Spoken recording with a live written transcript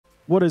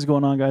What is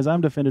going on, guys? I'm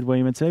Defended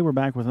William, and today we're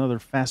back with another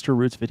Faster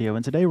Routes video,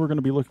 and today we're going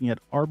to be looking at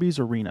Arbee's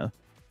Arena.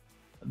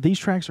 These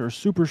tracks are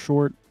super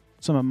short.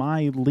 Some of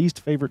my least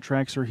favorite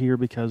tracks are here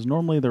because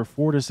normally they're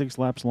 4 to 6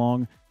 laps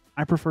long.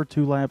 I prefer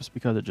 2 laps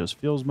because it just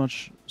feels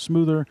much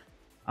smoother.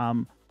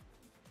 I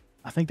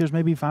think there's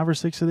maybe 5 or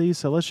 6 of these,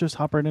 so let's just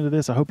hop right into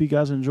this. I hope you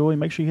guys enjoy.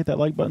 Make sure you hit that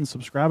like button,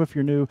 subscribe if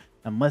you're new,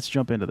 and let's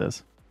jump into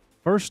this.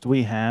 First,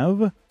 we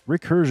have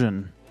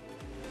Recursion.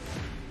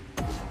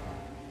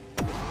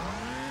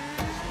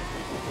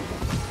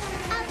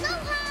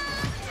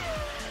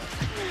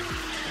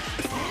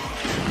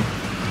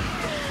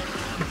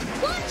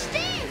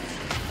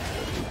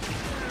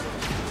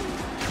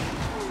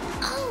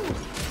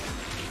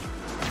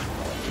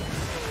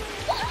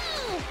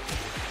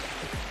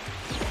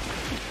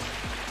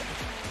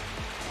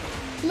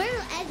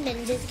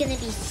 Is gonna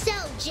be so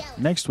jealous.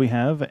 Next, we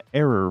have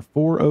Error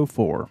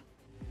 404. Out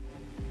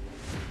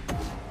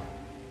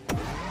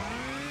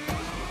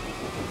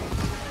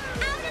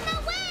of my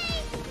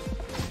way!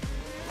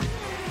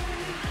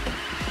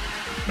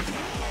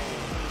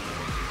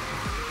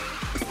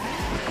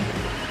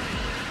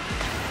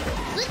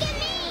 Look at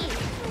me!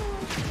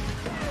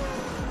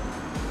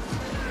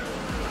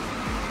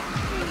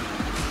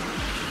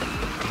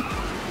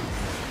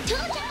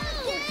 Toto!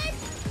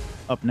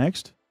 Up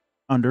next,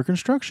 Under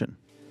Construction.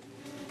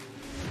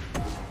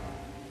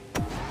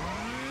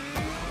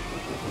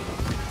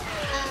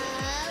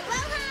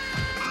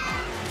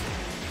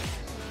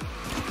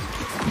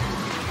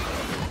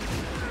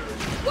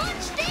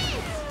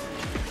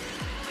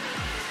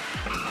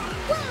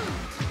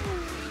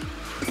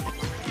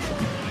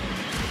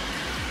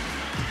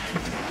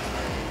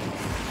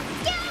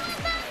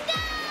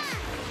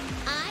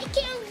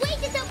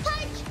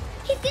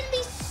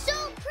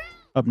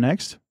 Up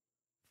next,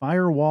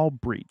 Firewall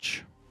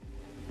Breach.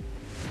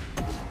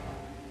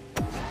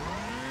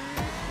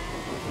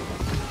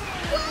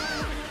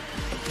 Whoa!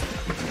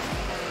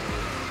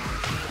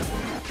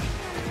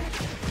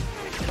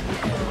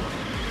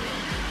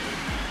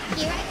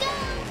 Here I go!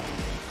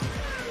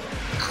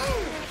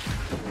 Oh!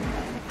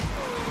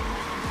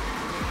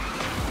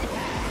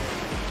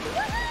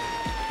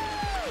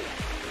 Woohoo!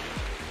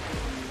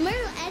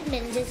 Merle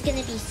Edmonds is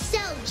gonna be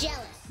so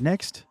jealous.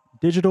 Next,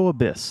 Digital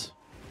Abyss.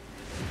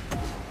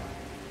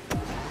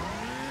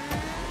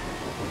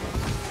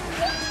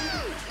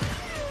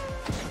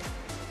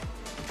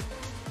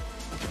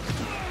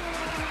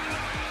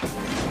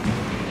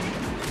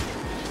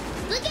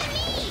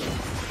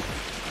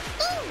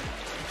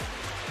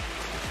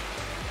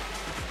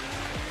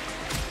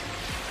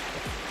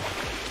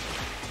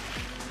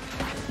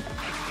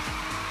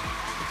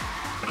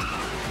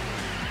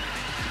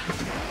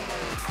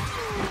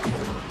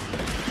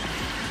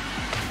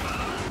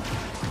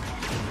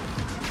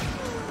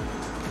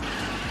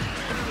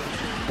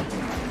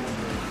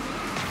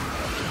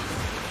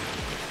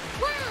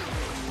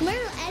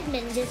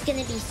 Is gonna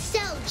be so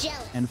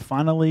jealous. And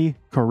finally,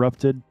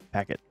 Corrupted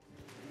Packet.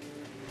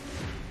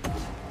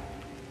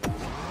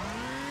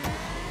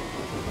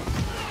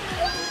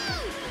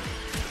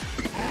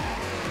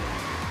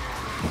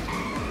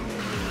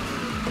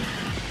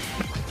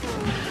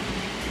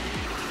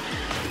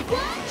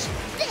 Watch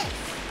this.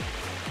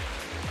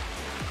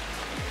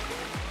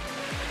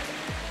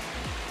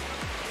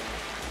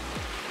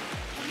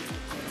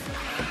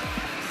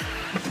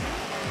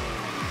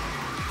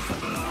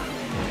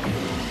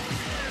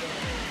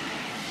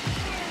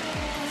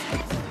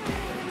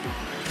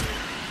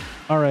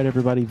 Alright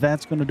everybody,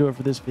 that's going to do it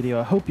for this video.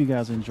 I hope you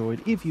guys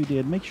enjoyed. If you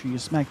did, make sure you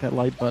smack that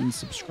like button,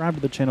 subscribe to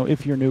the channel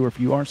if you're new or if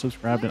you aren't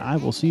subscribed, and I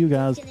will see you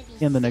guys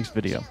in the next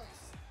video.